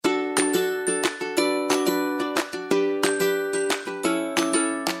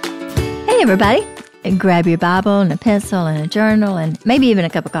Hey, everybody. Grab your Bible and a pencil and a journal and maybe even a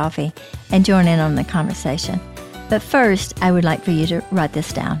cup of coffee and join in on the conversation. But first, I would like for you to write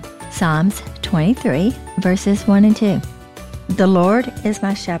this down. Psalms 23, verses 1 and 2. The Lord is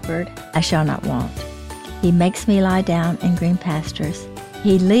my shepherd, I shall not want. He makes me lie down in green pastures.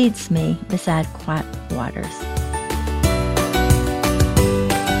 He leads me beside quiet waters.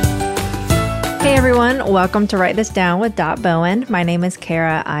 Hey everyone, welcome to Write This Down with Dot Bowen. My name is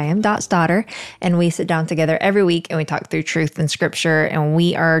Kara. I am Dot's daughter, and we sit down together every week and we talk through truth and scripture. And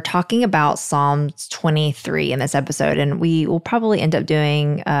we are talking about Psalms 23 in this episode, and we will probably end up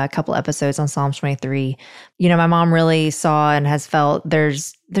doing a couple episodes on Psalms 23. You know, my mom really saw and has felt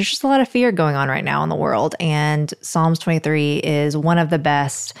there's just a lot of fear going on right now in the world, and Psalms 23 is one of the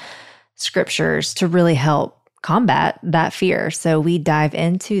best scriptures to really help combat that fear. So we dive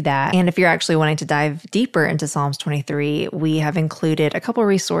into that. And if you're actually wanting to dive deeper into Psalms 23, we have included a couple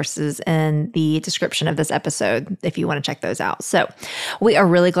resources in the description of this episode if you want to check those out. So we are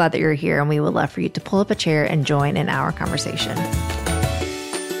really glad that you're here, and we would love for you to pull up a chair and join in our conversation.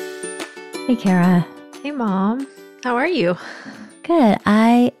 Hey, Kara. Hey, Mom. How are you? Good.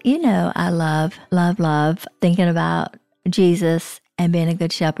 I love thinking about Jesus and being a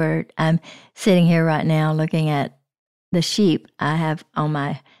good shepherd. I'm sitting here right now looking at the sheep I have on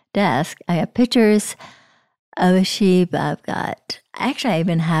my desk. I have pictures of a sheep. I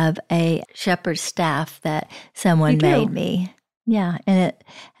even have a shepherd's staff that someone made me. Yeah, and it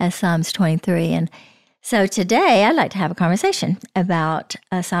has Psalms 23. And so today I'd like to have a conversation about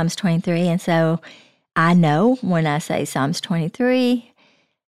Psalms 23. And so I know when I say Psalms 23,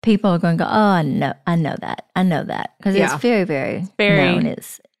 people are going to go, oh, I know that. Because it's very, very known.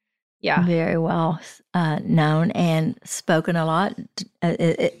 It's very well known and spoken a lot.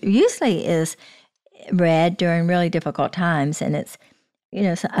 It usually is read during really difficult times, and it's,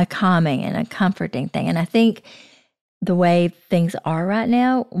 a calming and a comforting thing. And I think the way things are right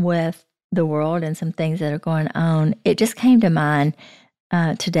now with the world and some things that are going on, it just came to mind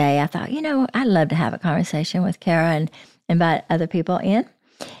today. I thought, I'd love to have a conversation with Kara and invite other people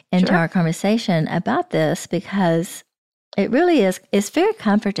into our conversation about this, because it really is, it's very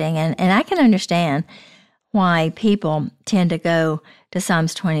comforting, and I can understand why people tend to go to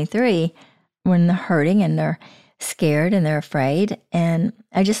Psalms 23 when they're hurting and they're scared and they're afraid. And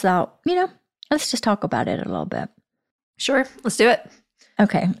I just thought, let's just talk about it a little bit. Sure, let's do it.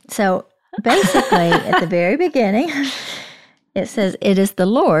 Okay, so basically at the very beginning, it says, it is the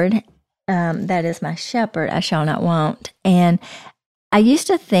Lord that is my shepherd, I shall not want. And I used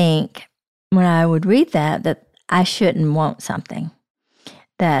to think when I would read that I shouldn't want something.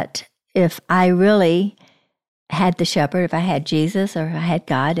 That if I really had the shepherd, if I had Jesus or if I had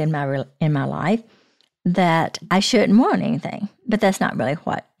God in my life, that I shouldn't want anything. But that's not really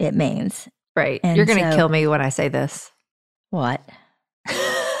what it means. Right. And you're going to kill me when I say this. What?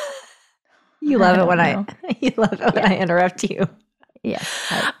 You love it when I interrupt you. Yeah.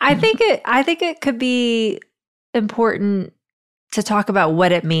 I think it could be important to talk about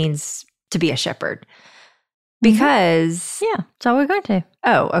what it means to be a shepherd. Because... Yeah, so we're going to.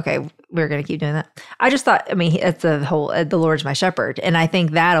 Oh, okay. We're going to keep doing that. I just thought, it's the whole, the Lord's my shepherd. And I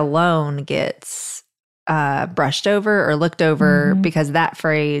think that alone gets brushed over or looked over, because that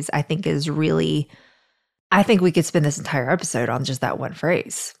phrase, I think, is really... I think we could spend this entire episode on just that one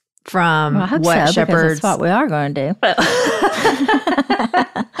phrase. From what shepherds... That's what we are going to do.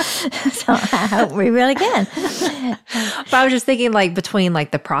 So I hope we really can. But I was just thinking, between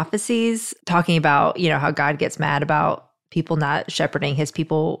the prophecies talking about, how God gets mad about people not shepherding his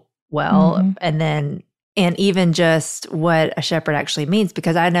people well, and even just what a shepherd actually means,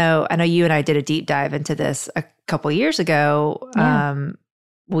 because I know you and I did a deep dive into this a couple years ago. Yeah.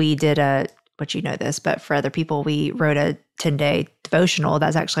 We did but for other people, we wrote a 10-day devotional.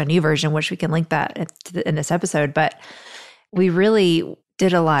 That's actually a new version, which we can link that in this episode. But we really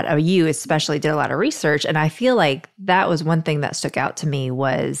did you especially did a lot of research. And I feel like that was one thing that stuck out to me,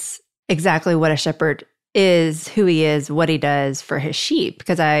 was exactly what a shepherd is, who he is, what he does for his sheep.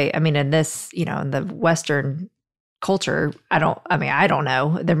 Because in this, in the Western culture, I don't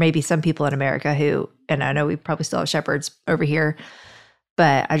know. There may be some people in America who, and I know we probably still have shepherds over here,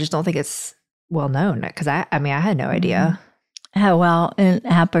 but I just don't think it's well known, because I had no idea. How well and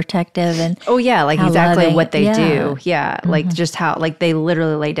how protective and exactly loving. What they do. Yeah. Just how, they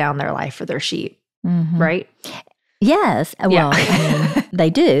literally lay down their life for their sheep. Right? Yes. Well, they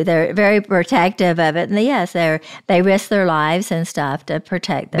do. They're very protective of it. And yes, they risk their lives and stuff to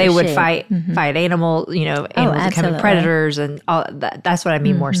protect their sheep. They would fight animals, animals becoming predators and all that. That's what I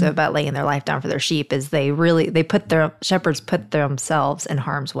mean more so about laying their life down for their sheep, is shepherds put themselves in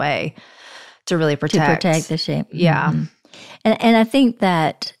harm's way to really protect. To protect the sheep. Yeah. Mhm. And I think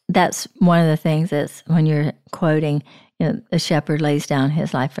that that's one of the things that's when you're quoting, the shepherd lays down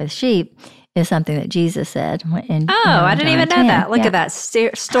his life for the sheep is something that Jesus said. I didn't even know that. Look at that,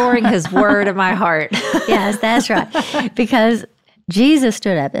 storing his word in my heart. Yes, that's right. Because Jesus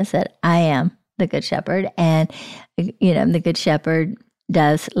stood up and said, I am the good shepherd. And, the good shepherd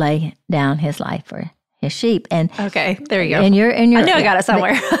does lay down his life for his sheep. And okay, there you go. And you're, I knew I got it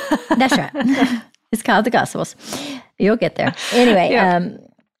somewhere. That's right. It's called the Gospels. You'll get there. Anyway,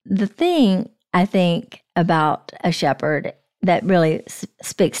 the thing I think about a shepherd that really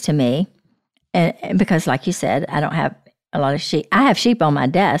speaks to me, and because like you said, I don't have a lot of sheep. I have sheep on my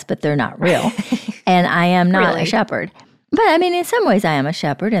desk, but they're not real. And I am not a shepherd. But I mean, in some ways I am a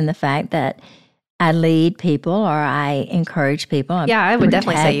shepherd in the fact that I lead people or I encourage people. Yeah, I would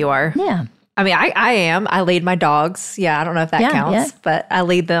definitely say you are. Yeah. I mean, I am. I lead my dogs. Yeah, I don't know if that counts, but I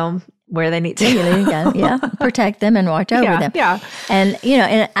lead them where they need to. Protect them and watch over them. Yeah. And,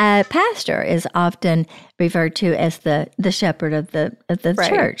 and a pastor is often referred to as the shepherd of the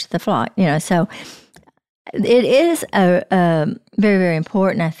church, the flock, So it is a very, very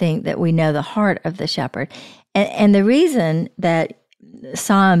important, I think, that we know the heart of the shepherd. And the reason that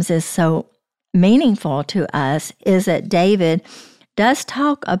Psalms is so meaningful to us is that David does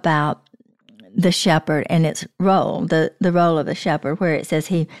talk about the shepherd and its role, the role of the shepherd, where it says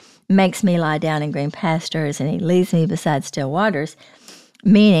he makes me lie down in green pastures and he leads me beside still waters,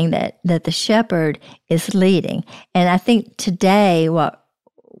 meaning that the shepherd is leading. And I think today what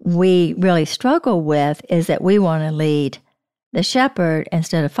we really struggle with is that we want to lead the shepherd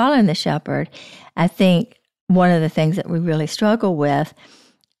instead of following the shepherd. I think one of the things that we really struggle with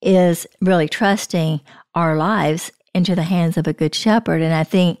is really trusting our lives into the hands of a good shepherd. And I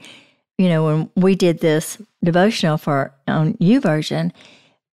think, when we did this devotional on YouVersion,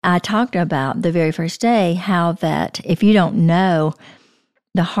 I talked about the very first day how that if you don't know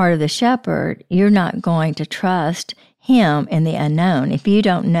the heart of the shepherd, you're not going to trust him in the unknown. If you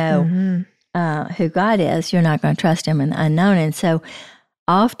don't know who God is, you're not going to trust him in the unknown. And so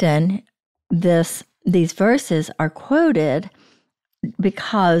often these verses are quoted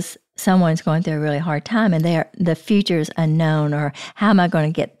because someone's going through a really hard time and the future is unknown, or how am I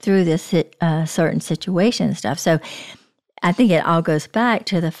going to get through this certain situation and stuff. So I think it all goes back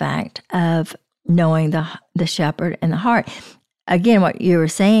to the fact of knowing the shepherd and the heart. Again, what you were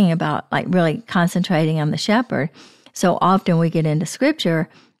saying about like really concentrating on the shepherd. So often we get into scripture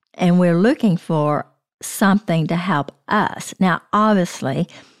and we're looking for something to help us. Now, obviously,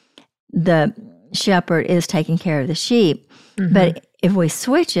 the shepherd is taking care of the sheep, but if we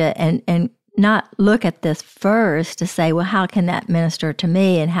switch it and not look at this verse to say, well, how can that minister to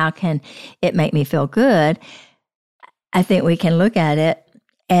me and how can it make me feel good? I think we can look at it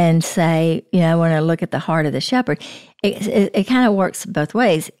and say, I want to look at the heart of the shepherd. It kind of works both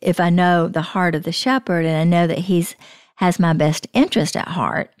ways. If I know the heart of the shepherd and I know that he's has my best interest at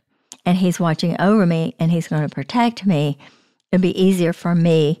heart and he's watching over me and he's going to protect me, it'd be easier for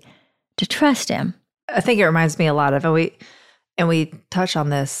me to trust him. I think it reminds me a lot of, and we touch on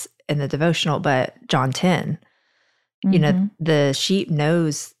this in the devotional, but John 10, the sheep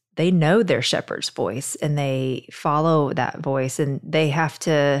they know their shepherd's voice and they follow that voice, and they have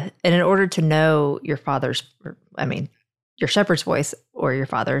to, and in order to know your shepherd's voice or your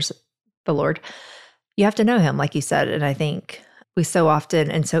father's, the Lord, you have to know him, like you said. And I think we so often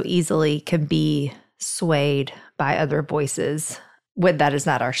and so easily can be swayed by other voices that is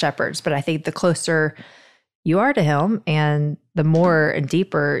not our shepherd's. But I think the closer you are to him and the more and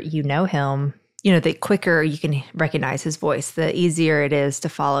deeper you know him, the quicker you can recognize his voice, the easier it is to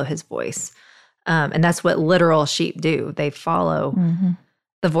follow his voice. And that's what literal sheep do. They follow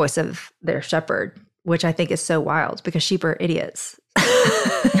the voice of their shepherd, which I think is so wild because sheep are idiots.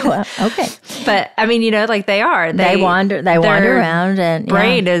 Well, okay. But I mean, like they are. They wander around and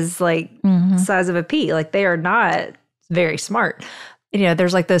brain is like size of a pea. Like they are not very smart.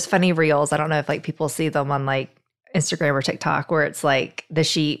 There's like those funny reels. I don't know if like people see them on like Instagram or TikTok where it's like the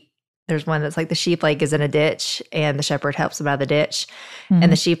sheep. There's one that's like the sheep like is in a ditch and the shepherd helps him out of the ditch,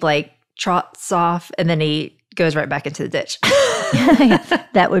 and the sheep like trots off and then he goes right back into the ditch.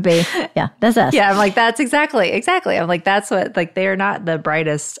 That would be, that's us. Yeah, I'm like, that's exactly. I'm like, that's what, like, they're not the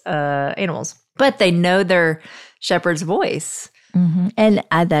brightest animals, but they know their shepherd's voice. And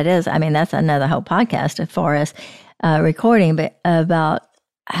that's another whole podcast for us recording, but about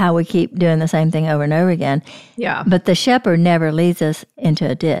how we keep doing the same thing over and over again. Yeah. But the shepherd never leads us into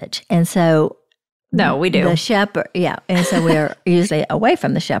a ditch. And so no, we do. The shepherd, and so we're usually away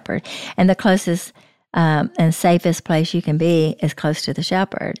from the shepherd. And the closest and safest place you can be is close to the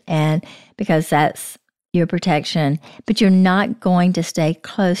shepherd, and because that's your protection. But you're not going to stay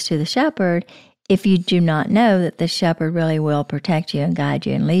close to the shepherd if you do not know that the shepherd really will protect you and guide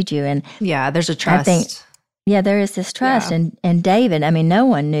you and lead you. And yeah, there's a trust. I think, there is this trust. Yeah. And David, I mean, no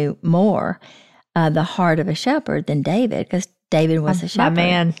one knew more the heart of a shepherd than David, because David was a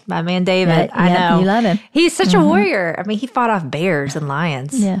shepherd. My man David. Right? I know. You love him. He's such a warrior. I mean, he fought off bears and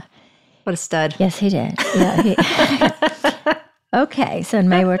lions. Yeah. What a stud. Yes, he did. Yeah. Okay, so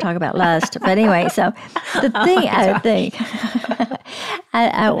maybe we'll talk about lust. But anyway, so the thing I think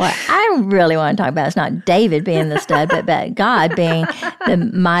what I really want to talk about is not David being the stud, but God being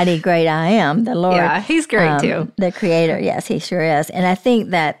the mighty great I am, the Lord. Yeah, he's great too. The creator. Yes, he sure is. And I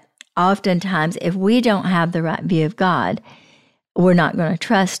think that oftentimes if we don't have the right view of God, we're not going to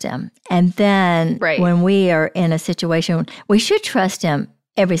trust him. And then when we are in a situation, we should trust him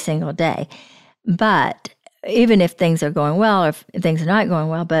every single day. But even if things are going well or if things are not going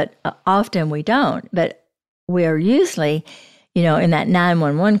well, but often we don't. But we're usually, in that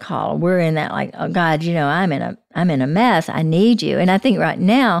 911 call, we're in that like, oh God, I'm in a mess. I need you. And I think right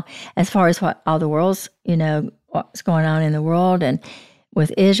now, as far as what all the world's, what's going on in the world and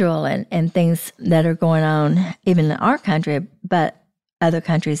with Israel and things that are going on, even in our country, but other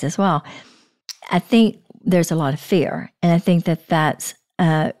countries as well, I think there's a lot of fear. And I think that that's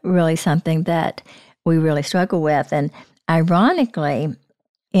really something that we really struggle with. And ironically,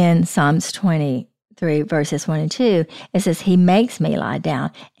 in Psalms 23, verses 1 and 2, it says, he makes me lie down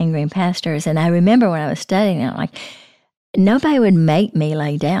in green pastures. And I remember when I was studying it, like, nobody would make me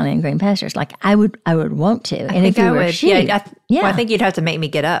lay down in green pastures. Like, I would want to. And if you were a sheep, well, I think you'd have to make me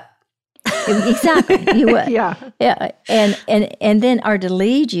get up. Exactly, you would. Yeah. And then or to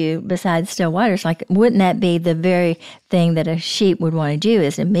lead you beside still waters, like, wouldn't that be the very thing that a sheep would want to do,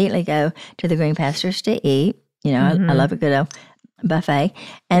 is immediately go to the green pastures to eat. I love a good old buffet.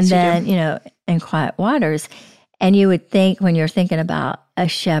 And then, in quiet waters. And you would think, when you're thinking about a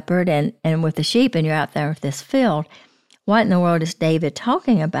shepherd and with the sheep and you're out there with this field, what in the world is David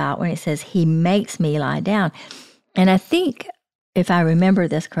talking about when he says, he makes me lie down? And I think, if I remember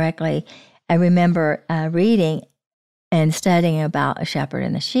this correctly, I remember reading and studying about a shepherd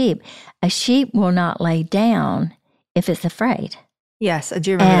and a sheep. A sheep will not lay down if it's afraid. Yes, I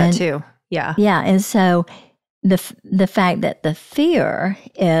do remember that too. Yeah. Yeah, and so the fact that the fear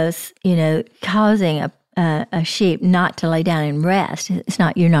is, causing a sheep not to lay down and rest. It's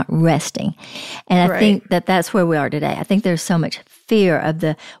not, you're not resting. And I think that that's where we are today. I think there's so much fear of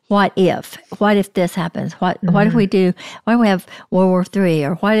the what if this happens? What if we do, what if we have World War III?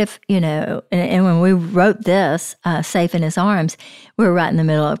 Or what if, and when we wrote this, Safe in His Arms, we were right in the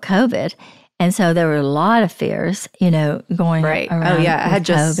middle of COVID. And so there were a lot of fears, going around. Oh, yeah. It had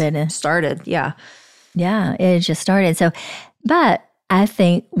just COVID started. Yeah. Yeah, it had just started. So, but I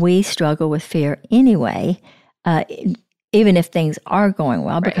think we struggle with fear anyway, even if things are going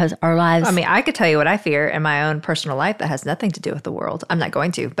well, because our lives... I mean, I could tell you what I fear in my own personal life that has nothing to do with the world. I'm not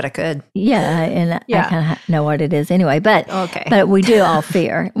going to, but I could. Yeah, and I kind of know what it is anyway. But we do all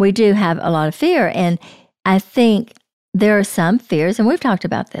fear. We do have a lot of fear. And I think there are some fears, and we've talked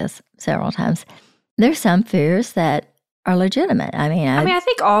about this several times, there's some fears that are legitimate. I mean, I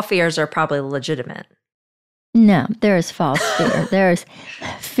think all fears are probably legitimate. No, there is false fear. There's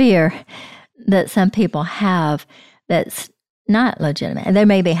fear that some people have that's not legitimate. And they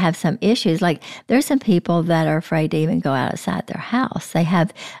maybe have some issues. Like, there's some people that are afraid to even go outside their house. They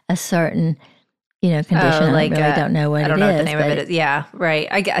have a certain, condition. I really don't know what it is. I don't know what the name of it is. Yeah, right.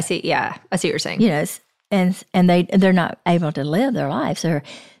 I see. Yeah, I see what you're saying. And they're not able to live their lives. They're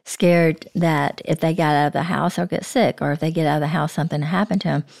scared that if they got out of the house, they'll get sick, or if they get out of the house, something will happen to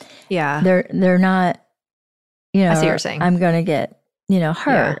them. Yeah, they're not. I see what you're saying. I'm going to get,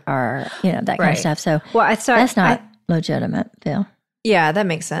 hurt or, that kind of stuff. So, that's not legitimate, Phil. Yeah, that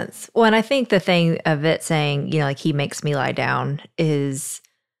makes sense. Well, and I think the thing of it saying, like, he makes me lie down is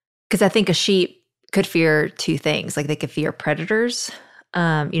because I think a sheep could fear two things. Like, they could fear predators,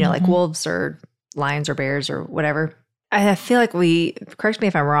 like wolves or lions or bears or whatever. I feel like correct me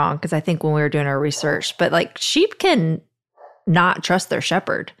if I'm wrong, because I think when we were doing our research, but like, sheep can not trust their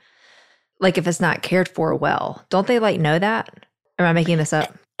shepherd. Like, if it's not cared for well, don't they know that? Am I making this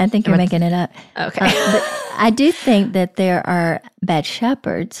up? I think you're making it up. Okay. But I do think that there are bad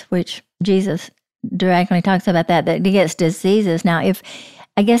shepherds, which Jesus directly talks about that it gets diseases. Now, if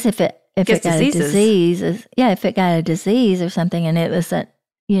it got a disease or something and it wasn't,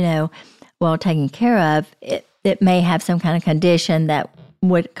 well taken care of, it may have some kind of condition that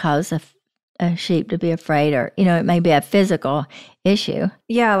would cause a sheep to be afraid, or, it may be a physical issue.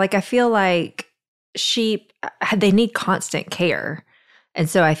 Yeah, like, I feel like sheep, they need constant care. And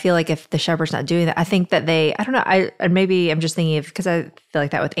so I feel like if the shepherd's not doing that, I think that I don't know, maybe I'm just thinking of, because I feel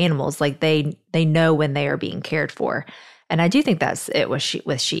like that with animals, like they know when they are being cared for. And I do think that's it with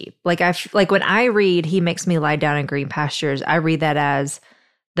sheep. Like when I read, he makes me lie down in green pastures, I read that as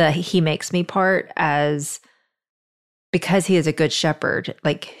the he makes me part as because he is a good shepherd,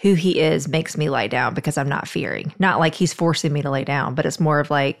 like who he is makes me lie down because I'm not fearing. Not like he's forcing me to lay down, but it's more of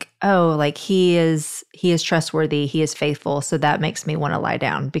like, oh, like he is trustworthy, he is faithful, so that makes me want to lie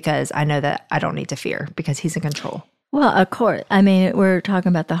down because I know that I don't need to fear because he's in control. Well, of course. I mean, we're talking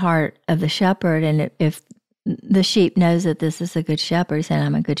about the heart of the shepherd, and if the sheep knows that this is a good shepherd, he's saying,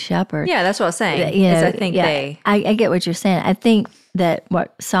 I'm a good shepherd. Yeah, that's what I was saying. I get what you're saying. I think that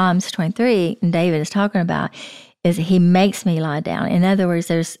what Psalms 23 and David is talking about is he makes me lie down. In other words,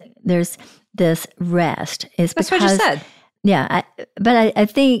 there's this rest. That's what you said. Yeah, but I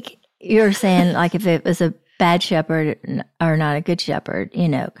think you're saying like if it was a bad shepherd or not a good shepherd,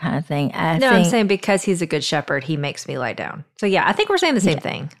 kind of thing. I'm saying because he's a good shepherd, he makes me lie down. So yeah, I think we're saying the same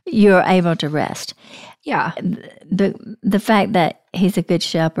thing. You're able to rest. Yeah. The fact that he's a good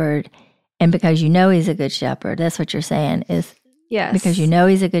shepherd, and because he's a good shepherd, that's what you're saying is yes. Because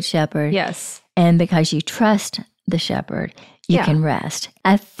he's a good shepherd. Yes. And because you trust the shepherd, you can rest.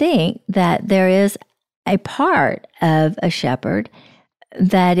 I think that there is a part of a shepherd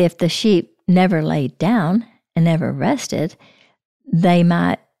that if the sheep never laid down and never rested, they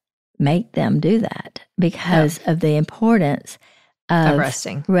might make them do that because of the importance of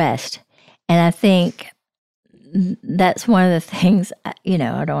resting. Rest. And I think that's one of the things, I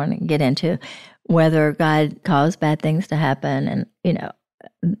don't want to get into whether God caused bad things to happen. And,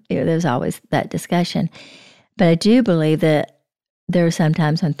 there's always that discussion. But I do believe that there are some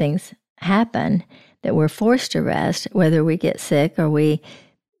times when things happen that we're forced to rest, whether we get sick or we,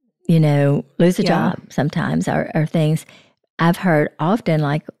 lose a job sometimes or things. I've heard often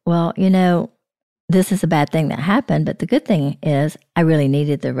like, well, this is a bad thing that happened, but the good thing is I really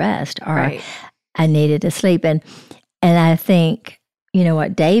needed the rest or I needed to sleep. And I think,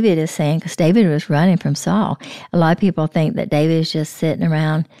 what David is saying, because David was running from Saul. A lot of people think that David is just sitting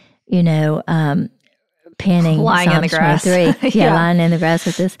around, penning lying Psalms in the grass. 23. Lying in the grass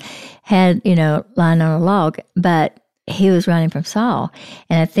with his head, lying on a log. But he was running from Saul.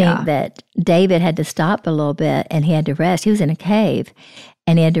 And I think that David had to stop a little bit and he had to rest. He was in a cave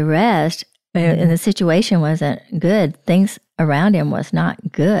and he had to rest. And the situation wasn't good. Things around him was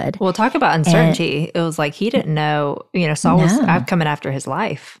not good. Well, talk about uncertainty. It was like he didn't know, Saul was coming after his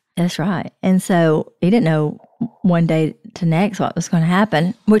life. That's right. And so he didn't know one day to next what was going to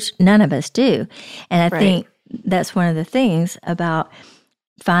happen, which none of us do. And I think that's one of the things about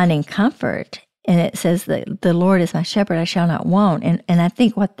finding comfort. And it says that the Lord is my shepherd, I shall not want. And I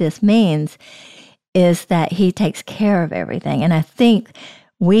think what this means is that he takes care of everything. And I think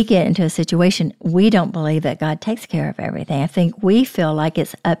we get into a situation, we don't believe that God takes care of everything. I think we feel like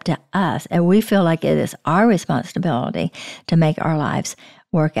it's up to us, and we feel like it is our responsibility to make our lives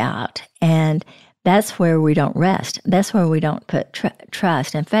work out. And that's where we don't rest. That's where we don't put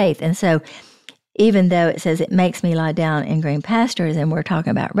trust and faith. And so even though it says it makes me lie down in green pastures, and we're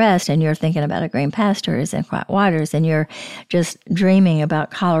talking about rest, and you're thinking about a green pastures and quiet waters, and you're just dreaming about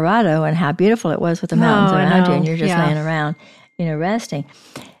Colorado and how beautiful it was with the mountains around you, and you're just laying around, resting.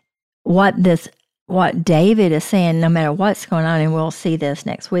 What David is saying, no matter what's going on, and we'll see this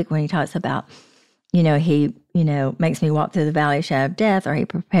next week when he talks about, he, makes me walk through the valley of shadow of death, or he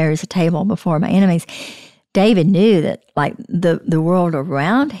prepares a table before my enemies. David knew that like the world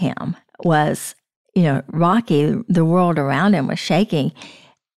around him was, rocky. The world around him was shaking.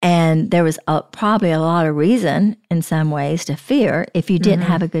 And there was probably a lot of reason in some ways to fear if you didn't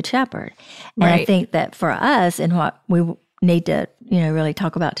have a good shepherd. And I think that for us, and what we need to, really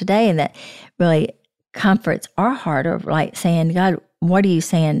talk about today, and that really comforts our heart, of like saying, God, what are you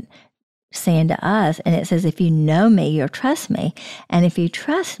saying to us? And it says, if you know me, you'll trust me. And if you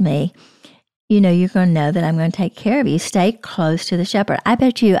trust me, you're going to know that I'm going to take care of you. Stay close to the shepherd. I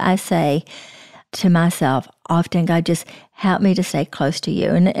bet you I say to myself often, God, just help me to stay close to you.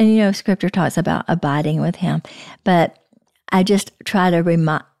 And Scripture talks about abiding with him. But I just try to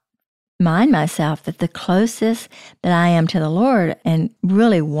remind myself that the closest that I am to the Lord, and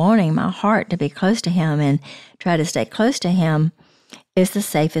really wanting my heart to be close to him and try to stay close to him, is the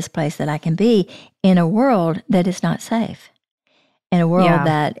safest place that I can be in a world that is not safe. In a world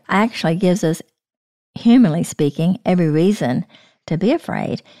that actually gives us, humanly speaking, every reason to be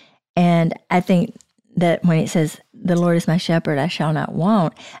afraid. And I think that when it says, the Lord is my shepherd, I shall not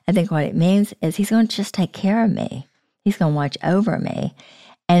want, I think what it means is he's going to just take care of me. He's going to watch over me.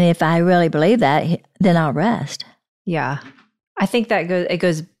 And if I really believe that, then I'll rest. Yeah. I think that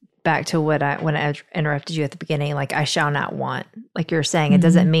goes back to when I interrupted you at the beginning, like I shall not want. Like you're saying, it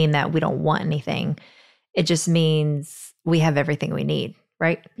doesn't mean that we don't want anything. It just means we have everything we need,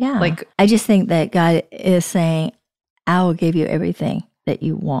 right? Yeah. Like I just think that God is saying, I will give you everything that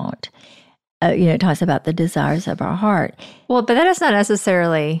you want. It talks about the desires of our heart. Well, but that is not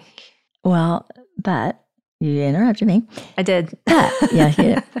necessarily. Well, but you interrupted me. I did. Yeah,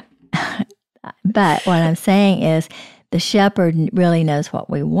 you did. But what I'm saying is the shepherd really knows what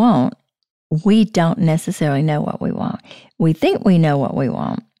we want. We don't necessarily know what we want. We think we know what we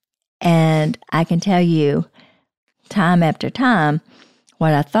want. And I can tell you time after time,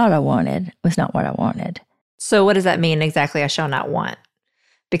 what I thought I wanted was not what I wanted. So what does that mean exactly? I shall not want.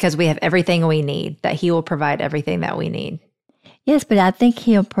 Because we have everything we need, that he will provide everything that we need. Yes, but I think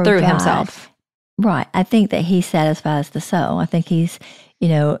he'll provide. Through himself. Right. I think that he satisfies the soul. I think he's,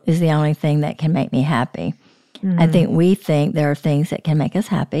 is the only thing that can make me happy. I think we think there are things that can make us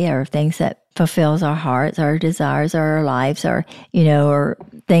happy, or things that fulfills our hearts, our desires, or our lives, or, or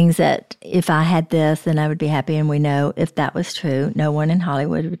things that if I had this, then I would be happy. And we know if that was true, no one in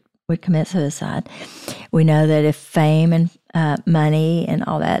Hollywood would commit suicide. We know that if fame and money and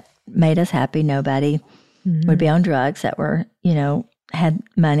all that made us happy, nobody would be on drugs that were, had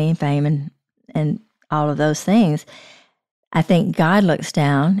money and fame and all of those things. I think God looks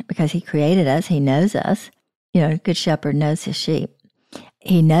down because he created us. He knows us. A good shepherd knows his sheep.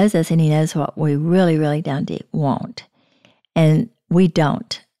 He knows us, and he knows what we really, really down deep want. And we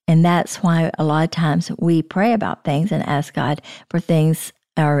don't. And that's why a lot of times we pray about things and ask God for things,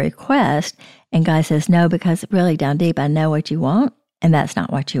 our request, and God says, no, because really down deep, I know what you want, and that's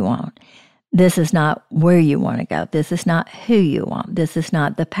not what you want. This is not where you want to go. This is not who you want. This is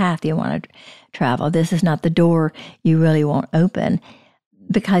not the path you want to travel. This is not the door you really want open,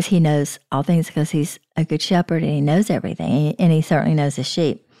 because he knows all things, because he's a good shepherd and he knows everything, and he certainly knows his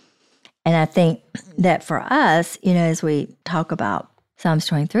sheep. And I think that for us, as we talk about Psalms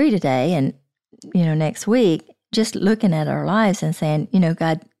 23 today and, next week, just looking at our lives and saying,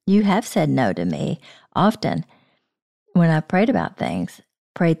 God, you have said no to me often when I prayed about things,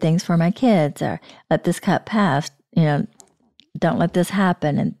 prayed things for my kids, or let this cup pass, don't let this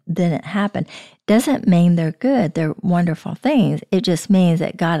happen, and then it happened. Doesn't mean they're good. They're wonderful things. It just means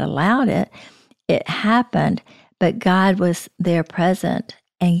that God allowed it. It happened, but God was there present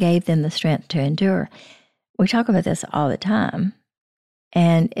and gave them the strength to endure. We talk about this all the time.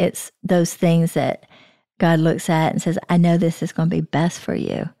 And it's those things that God looks at and says, I know this is going to be best for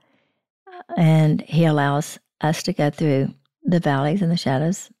you. And he allows us to go through the valleys and the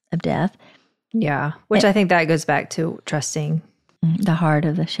shadows of death. Yeah, which I think that goes back to trusting. The heart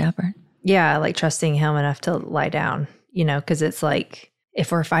of the shepherd. Yeah, like trusting him enough to lie down, because it's like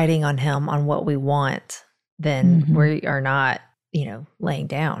if we're fighting on him on what we want, then we are not, laying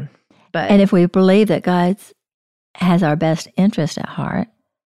down. And if we believe that God has our best interest at heart,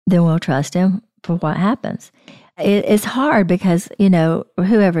 then we'll trust him for what happens. It's hard because,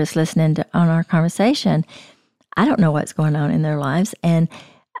 whoever's listening on our conversation, I don't know what's going on in their lives. And,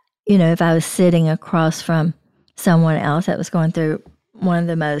 if I was sitting across from someone else that was going through one of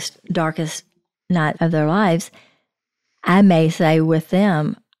the most darkest night of their lives, I may say with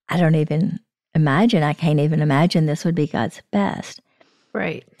them, I can't even imagine this would be God's best.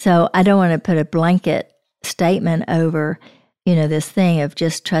 Right. So I don't want to put a blanket statement over, this thing of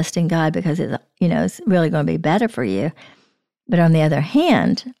just trusting God because it's really going to be better for you. But on the other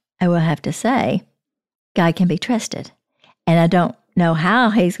hand, I will have to say, God can be trusted. And I don't know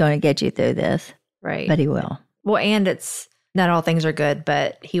how he's going to get you through this. Right. But he will. Well, and it's not all things are good,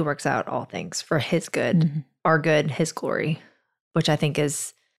 but he works out all things for his good, our good, his glory, which I think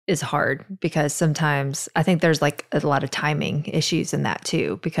is hard because sometimes I think there's like a lot of timing issues in that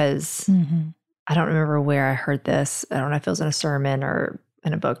too, because I don't remember where I heard this. I don't know if it was in a sermon or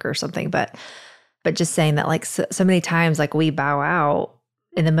in a book or something, but just saying that like so many times, like we bow out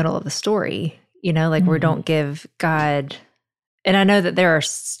in the middle of the story, like we don't give God. And I know that there are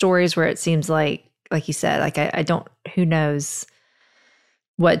stories where it seems like you said, like I don't, who knows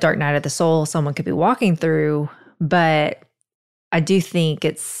what dark night of the soul someone could be walking through, but I do think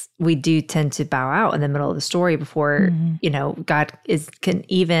we do tend to bow out in the middle of the story before, God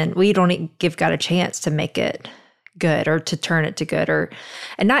we don't give God a chance to make it good or to turn it to good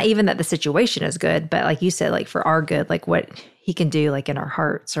and not even that the situation is good, but like you said, like for our good, like what he can do like in our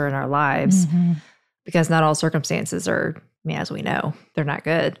hearts or in our lives, because not all circumstances are, as we know, they're not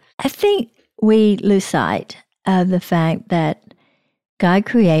good. I think we lose sight of the fact that God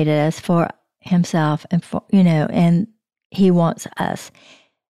created us for himself and for, and he wants us.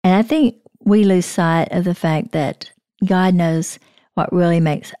 And I think we lose sight of the fact that God knows what really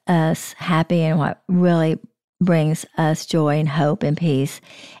makes us happy and what really brings us joy and hope and peace,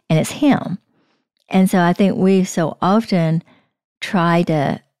 and it's Him. And so I think we so often try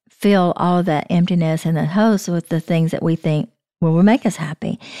to fill all of that emptiness and the holes with the things that we think will make us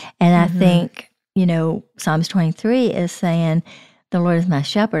happy. And I think, Psalms 23 is saying, the Lord is my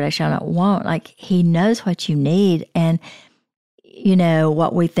shepherd, I shall not want. Like, He knows what you need. And,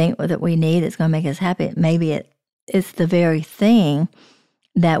 what we think that we need is going to make us happy. Maybe it's the very thing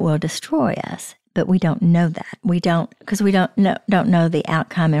that will destroy us. But we don't know that. We don't know the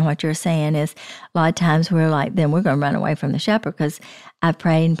outcome. And what you're saying is a lot of times we're like, then we're going to run away from the shepherd because I've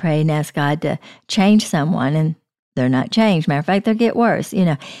prayed and prayed and asked God to change someone and they're not changed. Matter of fact, they'll get worse,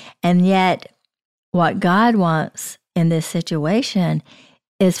 And yet what God wants in this situation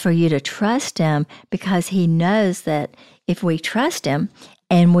is for you to trust Him, because He knows that if we trust Him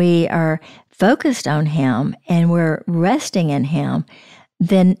and we are focused on Him and we're resting in Him,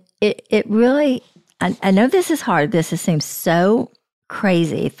 then it really, I know this is hard. This seems so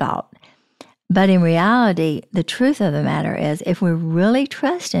crazy thought. But in reality, the truth of the matter is, if we really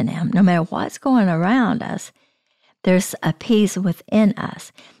trust in Him, no matter what's going around us, there's a peace within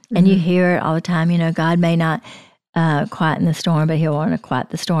us. And you hear it all the time, God may not quieten the storm, but He'll want to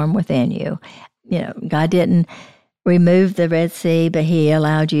quiet the storm within you. God didn't remove the Red Sea, but He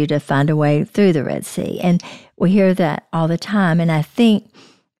allowed you to find a way through the Red Sea. And we hear that all the time. And I think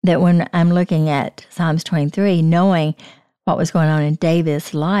that when I'm looking at Psalms 23, knowing what was going on in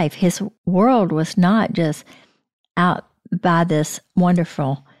David's life, his world was not just out by this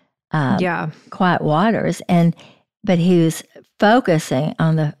wonderful, quiet waters, but he was focusing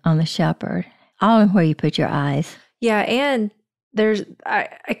on the shepherd, all in where you put your eyes. Yeah, and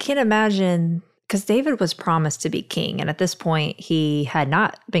I can't imagine, because David was promised to be king, and at this point he had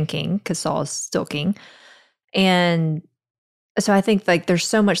not been king because Saul is still king, and so I think there's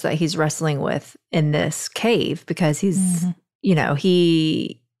so much that he's wrestling with in this cave, because he's,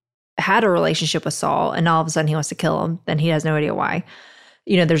 he had a relationship with Saul and all of a sudden he wants to kill him. Then he has no idea why.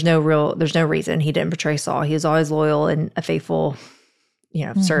 There's no reason. He didn't betray Saul. He was always loyal and a faithful,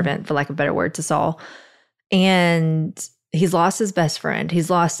 servant, for lack of a better word, to Saul. And he's lost his best friend. He's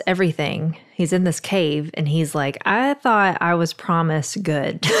lost everything. He's in this cave and he's like, I thought I was promised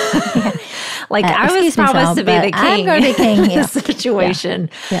good. I was promised to be the king. I'm going to be king in this situation.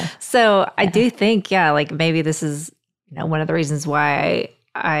 Yeah. So I do think, maybe this is, one of the reasons why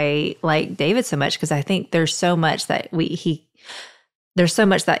I like David so much, because I think there's so much that he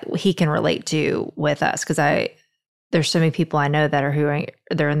can relate to with us, because there's so many people I know that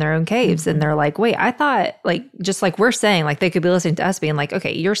they're in their own caves and they're like, wait, I thought, just like we're saying, they could be listening to us being like,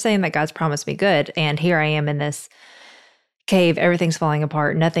 okay, you're saying that God's promised me good, and here I am in this cave, everything's falling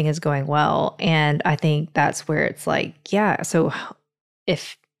apart, nothing is going well. And I think that's where it's so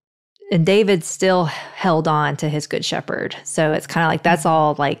and David still held on to his good shepherd. So it's kind of that's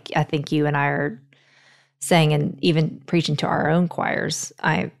all I think you and I are saying, and even preaching to our own choirs,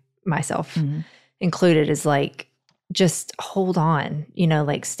 I myself included, is just hold on,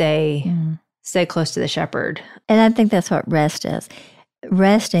 stay close to the shepherd. And I think that's what rest is.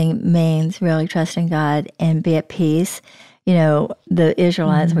 Resting means really trusting God and be at peace. The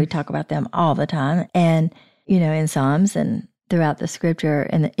Israelites, we talk about them all the time. And, in Psalms and throughout the scripture,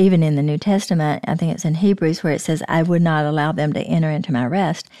 and even in the New Testament, I think it's in Hebrews where it says, I would not allow them to enter into my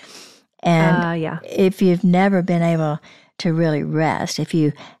rest. And if you've never been able to really rest, if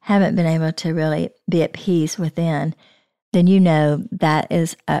you haven't been able to really be at peace within, then that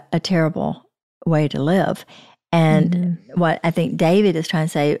is a terrible way to live. And what I think David is trying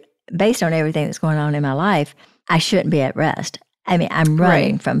to say, based on everything that's going on in my life, I shouldn't be at rest. I mean, I'm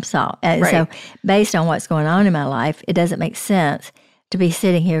running from Saul. And so based on what's going on in my life, it doesn't make sense to be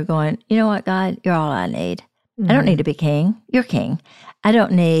sitting here going, you know what, God, you're all I need. I don't need to be king. You're king. I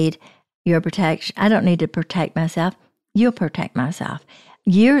don't need your protection. I don't need to protect myself. You'll protect myself.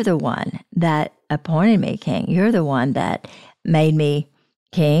 You're the one that appointed me king. You're the one that made me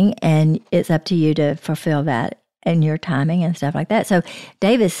king, and it's up to you to fulfill that in your timing and stuff like that. So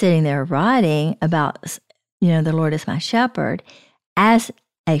David's sitting there writing about, the Lord is my shepherd as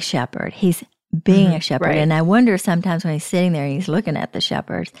a shepherd. He's being a shepherd. Right. And I wonder sometimes when he's sitting there and he's looking at the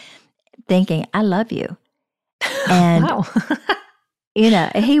shepherds, thinking, I love you. And wow.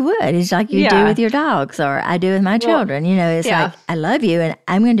 He would. It's like you do with your dogs, or I do with my children. It's like, I love you and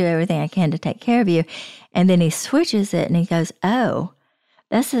I'm going to do everything I can to take care of you. And then he switches it and he goes, oh,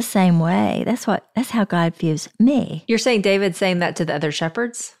 that's the same way. That's how God views me. You're saying David's saying that to the other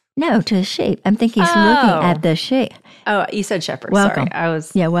shepherds? No, to the sheep. I'm thinking he's looking at the sheep. Oh, you said shepherds. Welcome. Sorry. I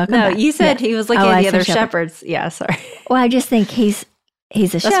was. Yeah, welcome No, back. you said he was looking at I the other said shepherds. Yeah, sorry. Well, I just think he's a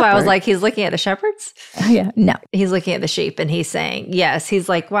shepherd. That's why I was like, he's looking at the shepherds? Yeah, no. He's looking at the sheep and he's saying, yes, he's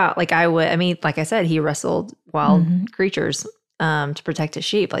like, wow, like like I said, he wrestled wild creatures to protect his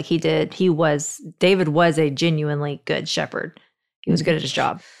sheep. Like David was a genuinely good shepherd. He was good at his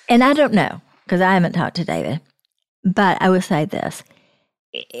job. And I don't know, because I haven't talked to David, but I would say this.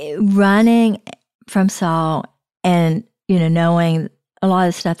 Running from Saul and, knowing a lot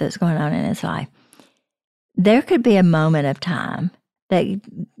of stuff that's going on in his life, there could be a moment of time that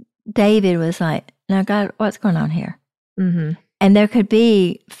David was like, now, God, what's going on here? Mm-hmm. And there could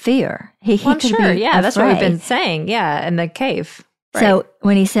be fear. I'm sure. Yeah, afraid. That's what we've been saying. Yeah, in the cave. Right. So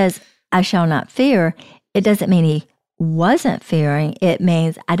when he says, I shall not fear, it doesn't mean he wasn't fearing. It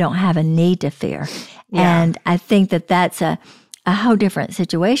means I don't have a need to fear. Yeah. And I think that that's a whole different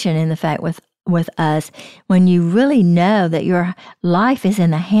situation in the fact with us when you really know that your life is in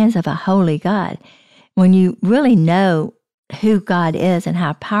the hands of a holy God. When you really know who God is and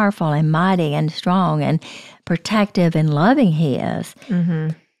how powerful and mighty and strong and protective and loving He is,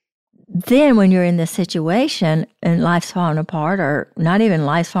 then when you're in this situation and life's falling apart, or not even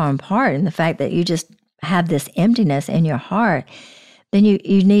life's falling apart, and the fact that you just have this emptiness in your heart, then you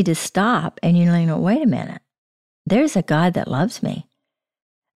need to stop and you know, wait a minute. There's a God that loves me.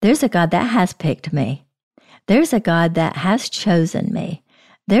 There's a God that has picked me. There's a God that has chosen me.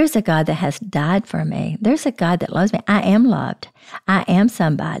 There's a God that has died for me. There's a God that loves me. I am loved. I am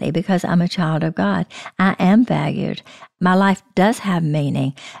somebody because I'm a child of God. I am valued. My life does have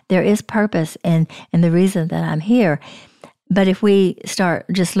meaning. There is purpose in the reason that I'm here. But if we start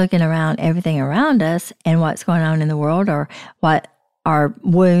just looking around everything around us and what's going on in the world, or what our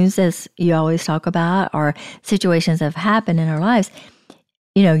wounds, as you always talk about, or situations that have happened in our lives,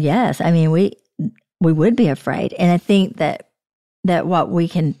 yes, I mean, we would be afraid. And I think that what we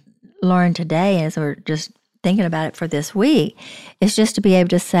can learn today, as we're just thinking about it for this week, is just to be able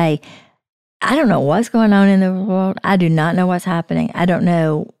to say, I don't know what's going on in the world. I do not know what's happening. I don't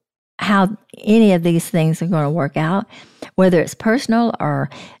know how any of these things are going to work out, whether it's personal or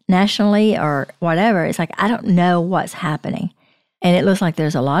nationally or whatever. It's like, I don't know what's happening. And it looks like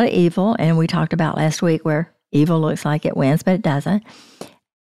there's a lot of evil. And we talked about last week where evil looks like it wins, but it doesn't.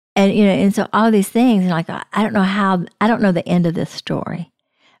 And, and so all these things, like, I don't know the end of this story,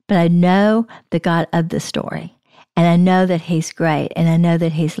 but I know the God of the story. And I know that He's great, and I know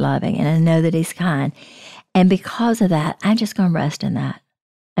that He's loving, and I know that He's kind. And because of that, I'm just going to rest in that.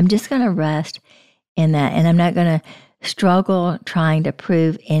 I'm just going to rest in that. And I'm not going to struggle trying to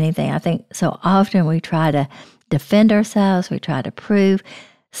prove anything. I think so often we try to defend ourselves. We try to prove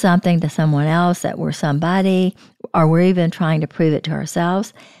something to someone else that we're somebody, or we're even trying to prove it to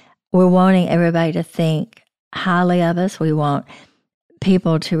ourselves. We're wanting everybody to think highly of us. We want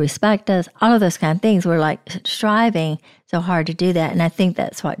people to respect us, all of those kind of things. We're like striving so hard to do that. And I think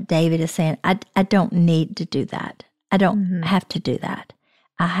that's what David is saying. I don't need to do that. I don't have to do that.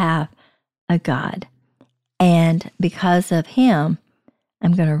 I have a God. And because of Him,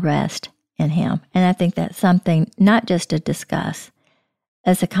 I'm going to rest in Him. And I think that's something not just to discuss,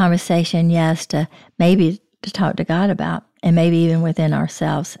 as a conversation, yes, to maybe to talk to God about, and maybe even within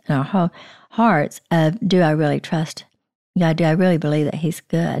ourselves and our whole hearts of, do I really trust God? Do I really believe that He's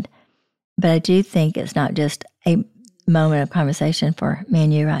good? But I do think it's not just a moment of conversation for me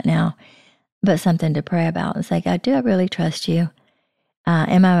and you right now, but something to pray about and say, God, do I really trust You?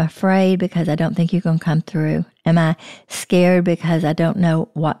 Am I afraid because I don't think You're going to come through? Am I scared because I don't know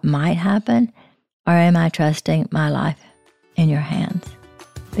what might happen? Or am I trusting my life in Your hands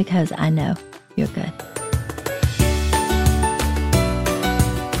because I know You're good?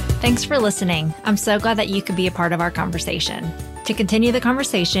 Thanks for listening. I'm so glad that you could be a part of our conversation. To continue the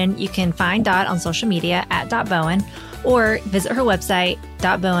conversation, you can find Dot on social media at .bowen, or visit her website,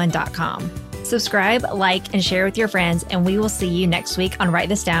 .bowen.com. Subscribe, like, and share with your friends, and we will see you next week on Write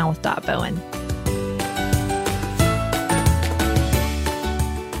This Down with Bowen.